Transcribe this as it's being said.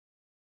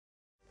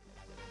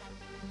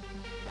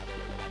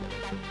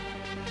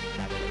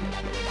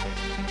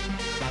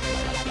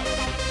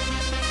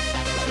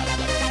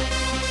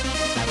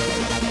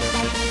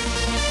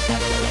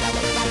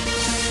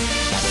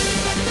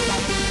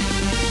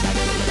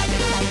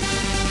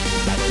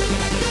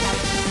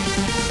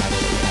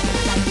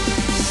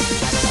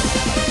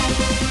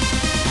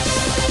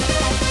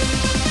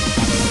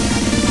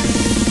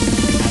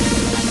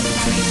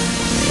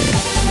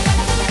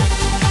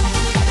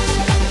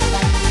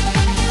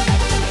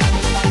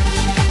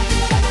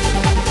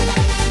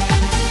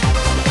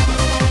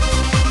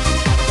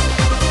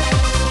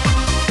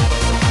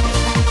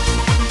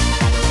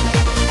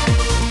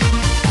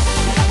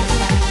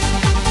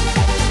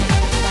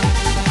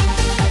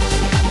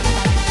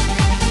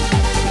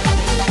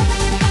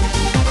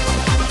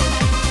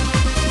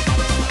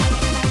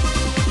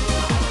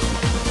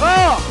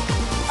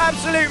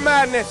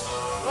madness.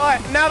 Right,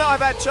 now that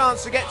I've had a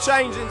chance to get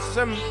changed into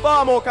some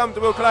far more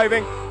comfortable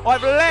clothing,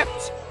 I've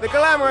left the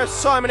glamorous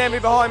Simon Envy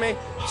behind me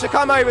to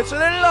come over to the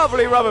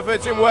lovely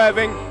Rutherfords in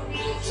Worthing.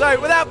 So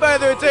without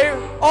further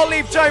ado, I'll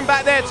leave Joan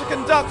back there to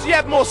conduct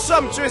yet more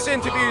sumptuous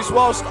interviews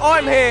whilst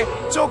I'm here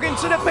talking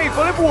to the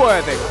people of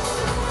Worthing.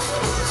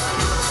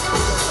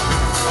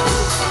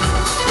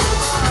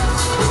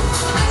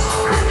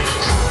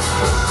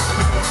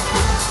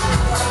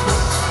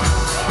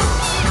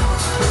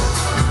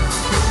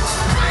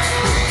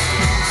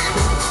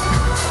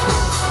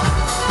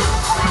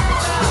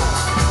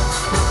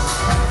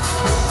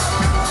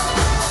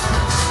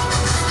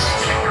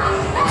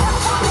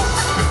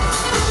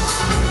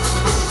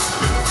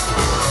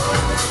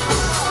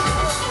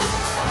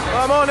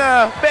 I'm on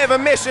a bit of a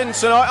mission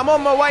tonight. I'm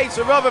on my way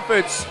to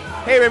Rutherfords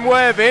here in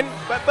Worthing,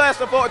 but first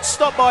I thought I'd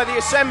stop by the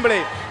Assembly,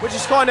 which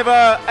is kind of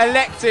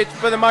elected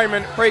for the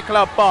moment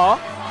pre-club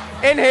bar.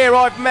 In here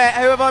I've met,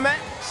 who have I met?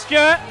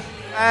 Stuart.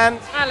 And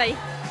Ali.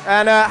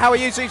 And how are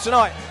you two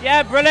tonight?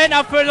 Yeah, brilliant.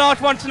 Up for a large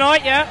one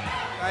tonight, yeah.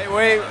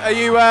 Okay, are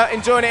you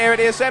enjoying it here at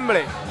the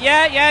Assembly?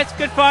 Yeah, it's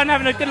good fun,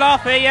 having a good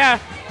laugh here, yeah.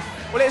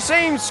 Well, it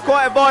seems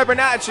quite a vibrant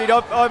attitude.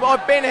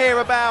 I've been here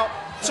about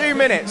 2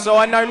 minutes, so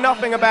I know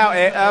nothing about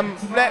it.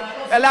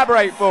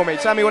 Elaborate for me.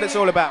 Tell me what it's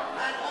all about.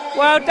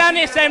 Well, down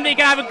the Assembly, you're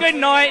going to have a good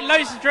night,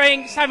 loads of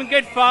drinks, having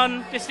good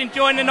fun, just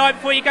enjoying the night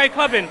before you go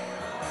clubbing.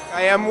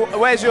 Okay,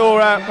 where's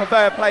your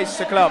preferred place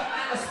to club?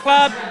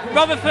 Club,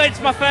 Rutherford's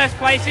my first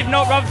place, if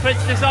not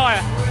Rutherford's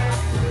Desire.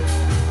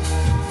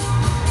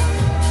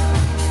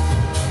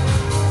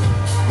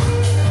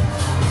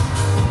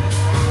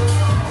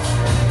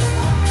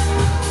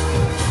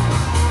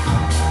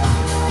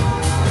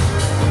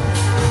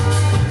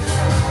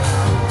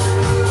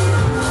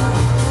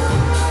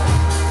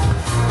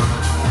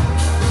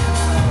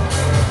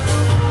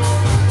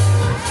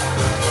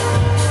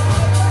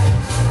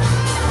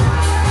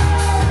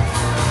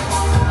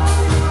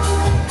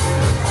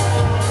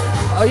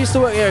 I used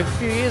to work here a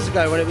few years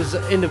ago when it was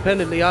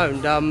independently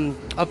owned.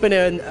 I've been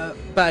here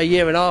about a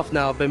year and a half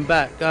now. I've been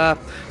back.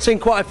 Seen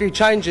quite a few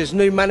changes.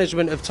 New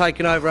management have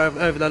taken over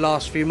the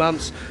last few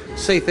months.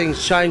 See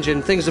things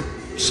changing. Things are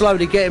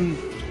slowly getting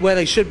where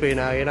they should be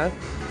now, you know.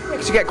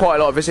 Because you get quite a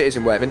lot of visitors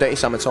in Worthing, don't you,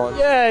 summertime?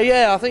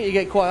 Yeah, I think you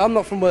get quite... I'm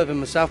not from Worthing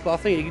myself, but I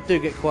think you do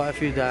get quite a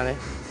few down here.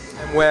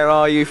 And where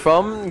are you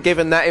from,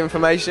 given that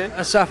information?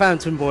 A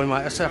Southampton boy,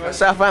 mate. A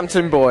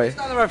Southampton boy.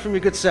 Down the road from your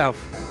good self.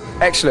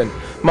 Excellent.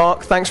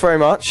 Mark, thanks very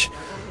much.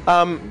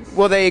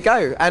 Well, there you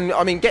go. And,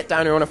 I mean, get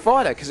down here on a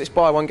Friday, because it's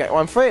buy one, get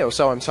one free, or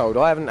so I'm told.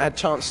 I haven't had a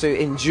chance to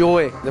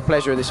enjoy the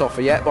pleasure of this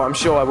offer yet, but I'm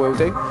sure I will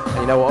do.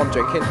 And you know what I'm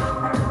drinking?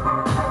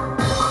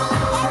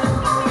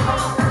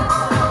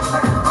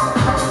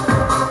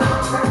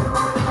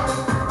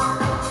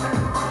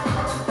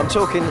 I'm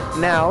talking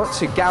now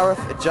to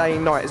Gareth J.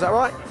 Knight. Is that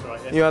right? That's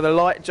right, yes. You are the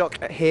light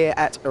jock here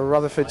at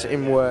Rutherfords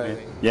in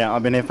Worthing. Yeah,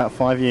 I've been here for about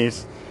 5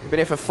 years. You've been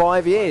here for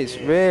 5 years,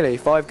 really?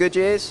 5 good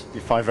years?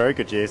 5 very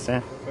good years,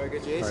 yeah. Very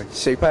good years.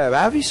 Superb.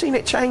 How have you seen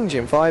it change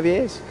in 5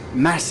 years?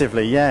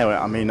 Massively, yeah.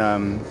 I mean,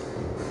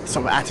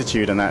 sort of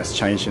attitude and that's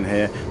changed in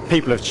here.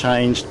 People have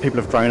changed,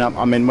 people have grown up.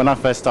 I mean, when I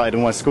first started,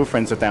 all my school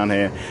friends are down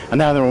here, and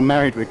now they're all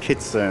married with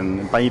kids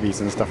and babies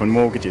and stuff and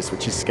mortgages,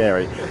 which is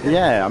scary.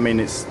 Yeah, I mean,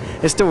 it's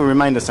still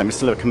remained the same. It's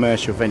still a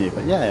commercial venue,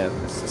 but yeah,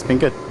 it's been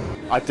good.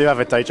 I do have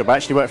a day job. I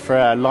actually work for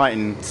a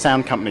lighting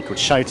sound company called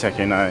Showtech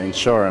in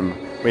Shoreham.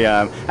 We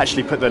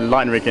actually put the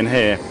lighting rig in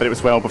here, but it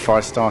was well before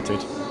I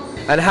started.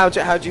 And how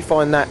do you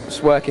find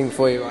that's working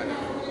for you right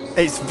now?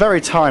 It's very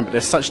tiring, but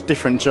there's such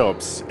different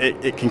jobs.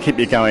 It can keep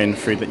you going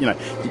through the,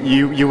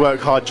 you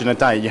work hard during the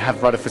day, you have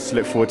Rutherfords to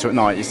look forward to at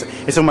night.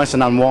 It's almost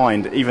an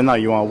unwind, even though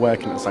you are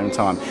working at the same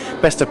time.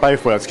 Best of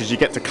both worlds, because you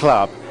get to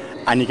club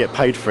and you get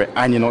paid for it,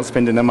 and you're not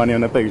spending the money on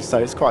the booze, so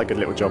it's quite a good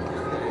little job.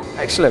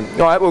 Excellent.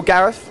 All right, well,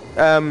 Gareth,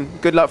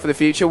 good luck for the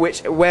future,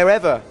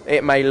 wherever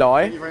it may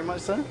lie. Thank you very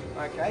much, sir.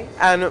 Okay.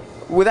 And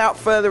without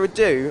further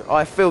ado,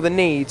 I feel the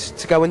need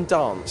to go and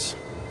dance.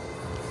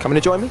 Coming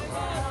to join me?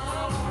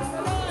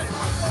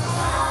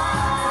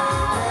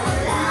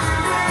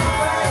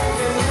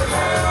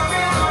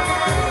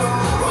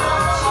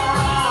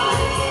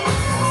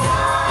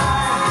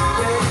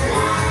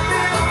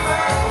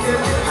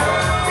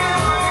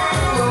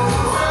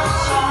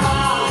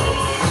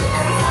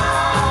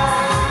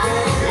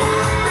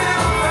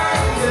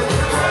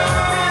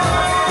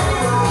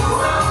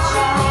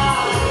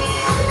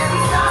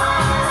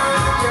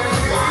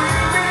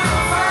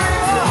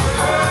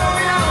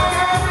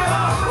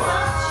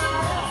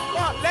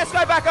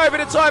 Back over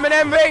to Time and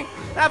Envy,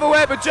 have a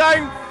word with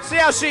Joan, see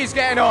how she's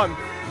getting on.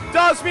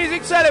 Dance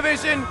Music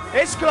Television,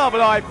 it's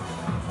Clublife.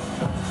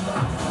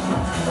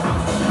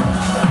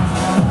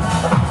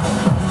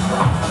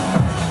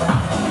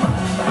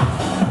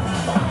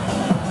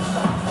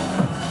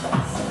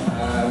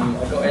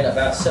 I got in at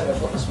about 7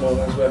 o'clock this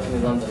morning. I was working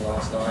in London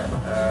last night.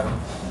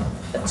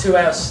 a 2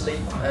 hours sleep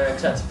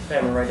because I had to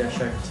prepare my radio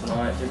show for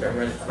tonight, do a bit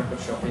of record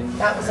shopping.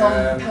 That was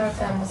on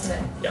Paraffin,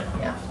 wasn't it?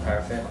 Yeah,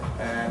 Paraffin.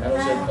 And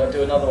also I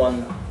do another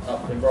one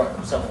up in Brighton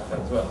called Southern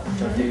FM as well,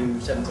 which I do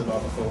 7 till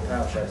 9 before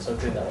Power Show, so I'm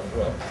doing that one as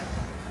well.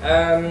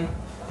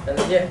 And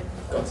then yeah,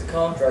 got into the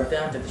car, drove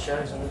down, did the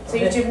shows. And so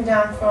you've driven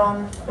down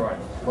from? Right.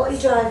 What are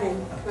you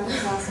driving?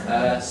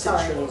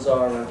 Citroen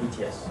Zara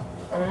GTS.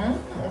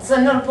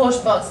 So not a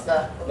Porsche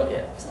Boxster? Not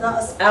yet. It's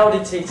not a Audi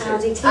TT.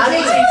 Audi TT.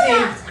 Audi TT.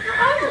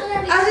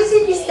 Audi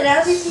TT. You said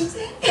Audi TT.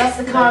 That's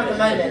the car at the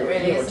moment,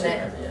 really, isn't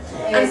it?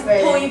 And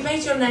really. Paul, you've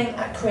made your name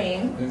at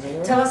Cream.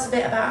 Tell us a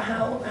bit about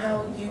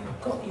how you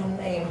got your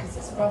name, because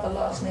it's a rather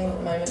large name at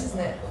the moment, isn't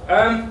it?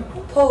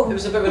 Paul. It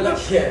was a bit of a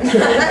lucky, yeah.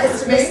 That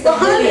is Mr.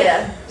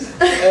 Hillier.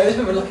 It was a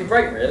bit of a lucky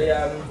break, really.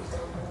 I've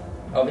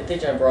been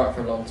DJing Brighton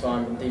for a long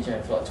time, been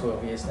DJing for like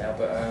 12 years now,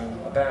 but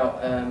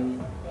about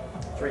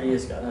 2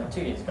 years ago, I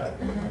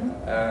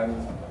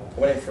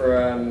went in for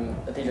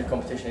a DJ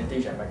competition in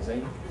DJ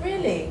magazine.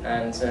 Really?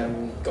 And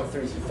got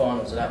through to the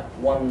finals of that.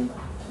 Won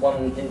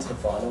into the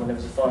final, and there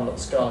was a final at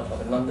the Scarlet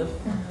Club in London.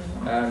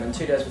 And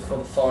 2 days before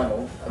the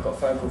final, I got a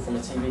phone call from a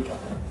TV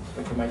company,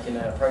 which were making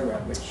a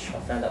programme, which I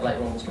found out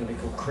later on was going to be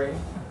called Cream,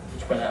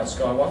 which went out on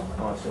Sky One.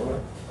 I saw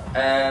it.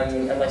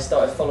 And they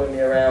started following me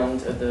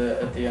around at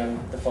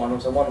the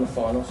finals. I won the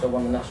final, so I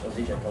won the national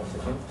DJ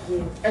competition.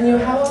 And you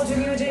were how old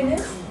when you were doing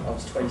this? I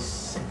was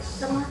 26.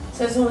 So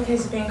it's all a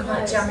case of being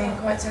quite jammy and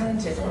quite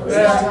talented.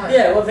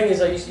 Yeah, well the thing is,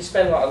 like, you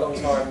spend like a long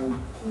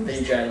time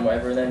DJing and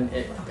whatever, and then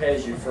it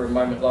prepares you for a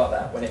moment like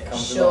that when it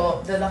comes along.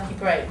 Sure, the lucky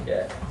break.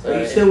 Yeah. So are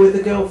you still with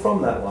the girl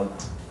from that one?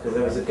 Because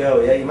there was a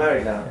girl, yeah, you're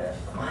married now? Yeah.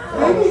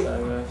 Wow.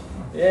 So,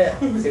 yeah.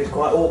 Because it was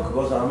quite awkward,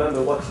 wasn't it? I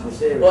remember watching the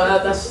series. Well,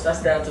 that's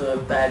down to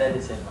bad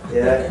editing.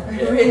 Yeah.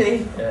 Really?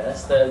 Yeah,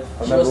 that's the.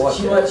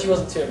 She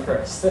wasn't too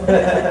impressed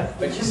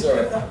when she saw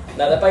it.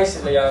 No, they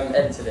basically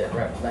edited it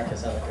around to make her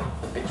sound like a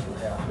bitch from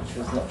hell, which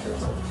was not true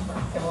at all.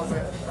 It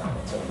wasn't.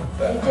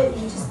 But,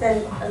 You just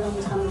spent a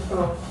long time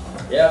abroad.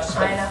 yeah, I just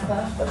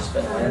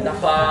spent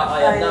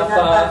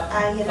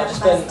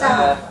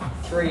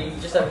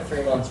just over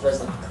 3 months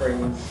resident of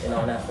Cream in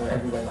Napa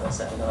every Wednesday and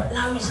Saturday night.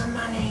 Loads of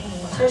money.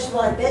 Social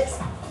life bits.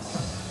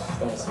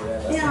 Honestly,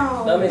 yeah,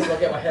 No. that means I'll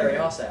get my hairy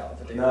ass out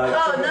if I do No. that.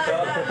 Oh,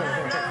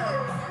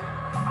 no.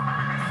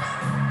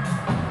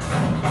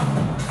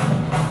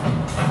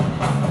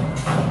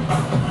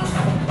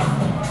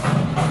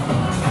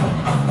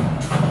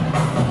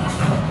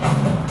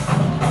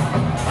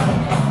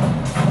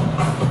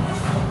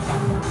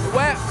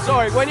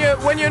 Sorry,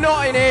 when you're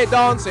not in here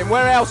dancing,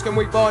 where else can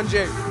we find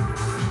you?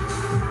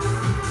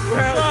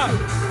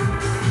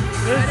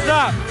 There's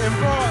Zap in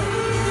Brighton.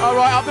 Oh,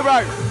 right, up the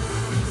road.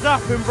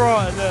 Zap in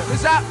Brighton, yeah. The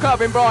Zap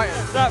Club in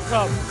Brighton. Zap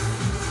Club.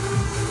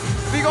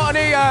 Have you got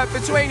any,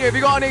 between you, have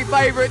you got any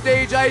favourite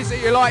DJs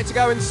that you like to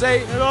go and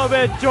see? A lot of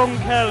it, John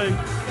Kelly.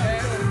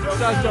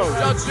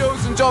 Judge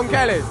Jules and John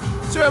Kelly.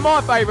 2 of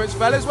my favourites,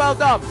 fellas, well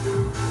done.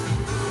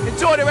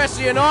 Enjoy the rest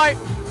of your night.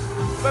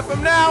 But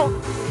from now,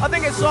 I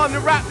think it's time to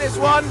wrap this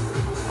one.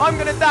 I'm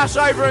going to dash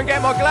over and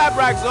get my glad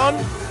rags on,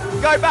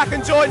 go back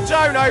and join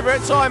Joan over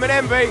at Time and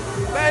Envy.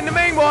 But in the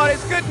meanwhile,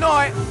 it's good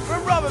night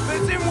from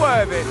Rutherfords in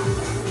Worthing.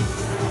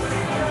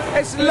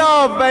 It's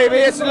love, baby,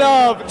 it's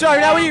love. Joan,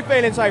 how are you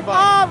feeling so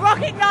far? Oh,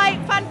 Rocket Night,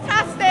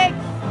 fantastic,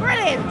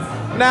 brilliant.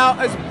 Now,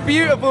 as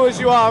beautiful as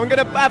you are, I'm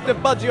going to have to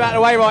budge you out of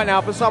the way right now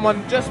for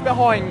someone just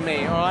behind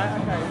me, all right?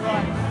 Okay,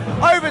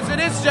 right. Over to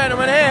this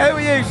gentleman here. Who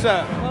are you,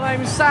 sir? My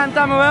name is Sam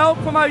Damarel,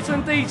 promoter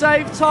and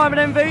DJ for Time and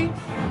Envy.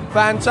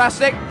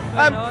 Fantastic.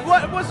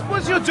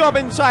 What's your job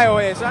entail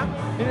here, Sam?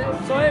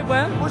 Sorry,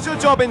 where? What's your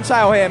job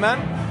entail here, man?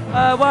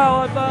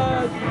 Well,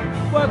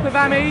 I've worked with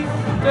Amy,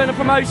 doing the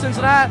promotions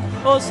and that.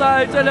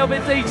 Also, do a little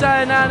bit of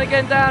DJing now and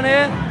again down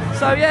here.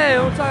 So yeah,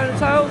 all time and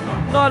tell.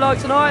 Night like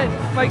tonight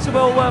makes it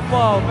all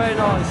worthwhile. Very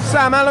nice.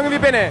 Sam, how long have you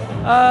been here?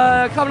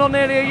 Coming on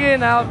nearly a year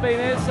now. I've been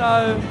here,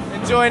 so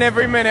enjoying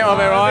every minute of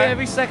it, right?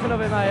 Every second of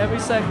it, mate. Every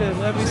second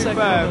of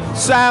it.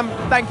 Sam,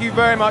 thank you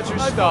very much for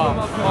your start.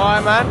 All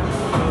right, man.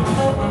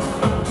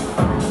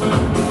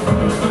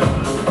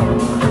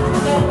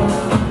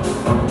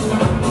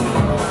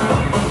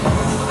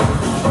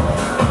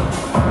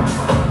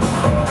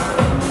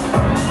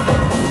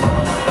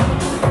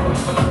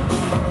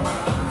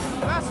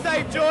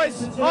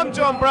 I'm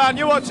John Brown,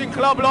 you're watching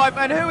Clublife,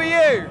 and who are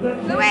you?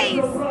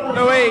 Louise.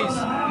 Louise.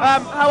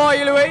 How are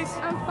you, Louise?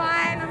 I'm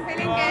fine, I'm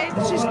feeling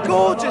good. She's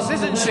gorgeous,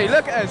 isn't she?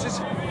 Look at her,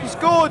 she's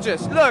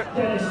gorgeous. Look,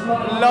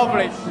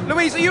 lovely.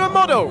 Louise, are you a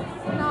model?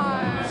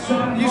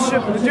 No. You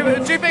should.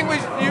 Do you think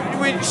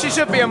she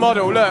should be a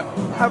model? Look,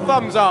 her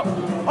thumbs up.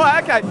 All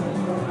right, okay.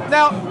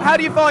 Now, how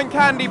do you find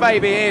Candi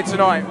Baby here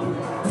tonight?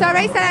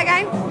 Sorry, say that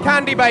again?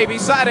 Candi Baby,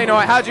 Saturday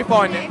night, how do you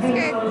find it? It's good,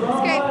 it's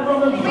good.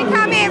 We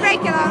come here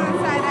regular on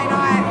Saturday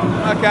night.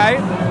 Okay.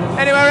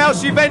 Anywhere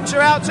else you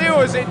venture out to,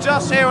 or is it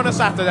just here on a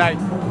Saturday?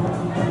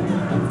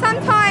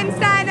 Sometimes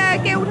down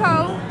at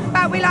Guildhall,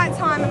 but we like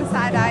Time on a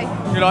Saturday.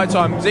 You like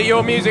Time? Is it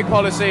your music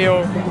policy,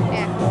 or?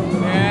 Yeah.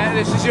 Yeah,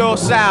 this is your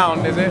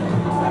sound, is it?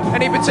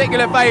 Any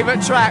particular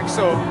favourite tracks,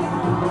 or?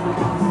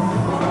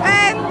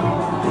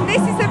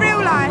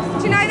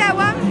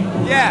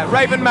 Yeah,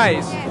 Raven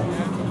Mays.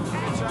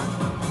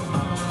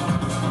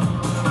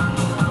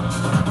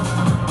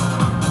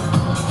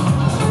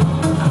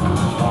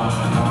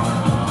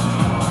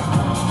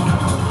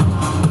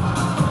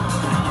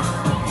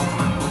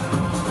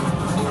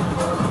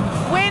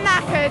 We're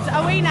knackered.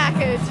 Are we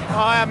knackered?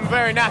 I am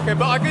very knackered,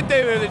 but I could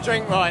do with a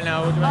drink right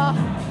now. Oh,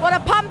 what a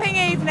pumping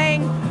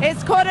evening.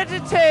 It's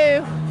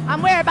 1:45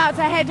 and we're about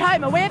to head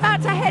home. Are we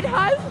about to head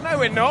home? No,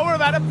 we're not. We're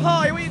about to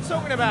party. What are you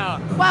talking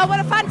about? Well, what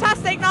a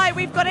fantastic night.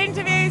 We've got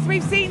interviews,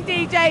 we've seen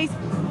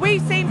DJs,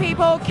 we've seen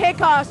people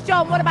kick ass.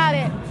 John, what about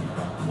it?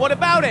 What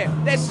about it?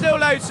 There's still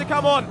loads to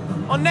come on.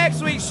 On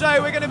next week's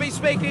show, we're going to be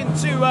speaking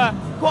to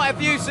quite a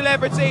few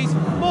celebrities,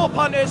 more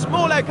punters,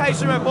 more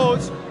location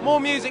reports, more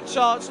music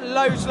charts,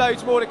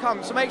 loads more to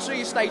come. So make sure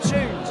you stay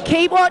tuned.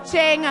 Keep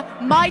watching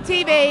My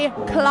TV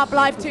Club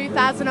Life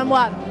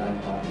 2001.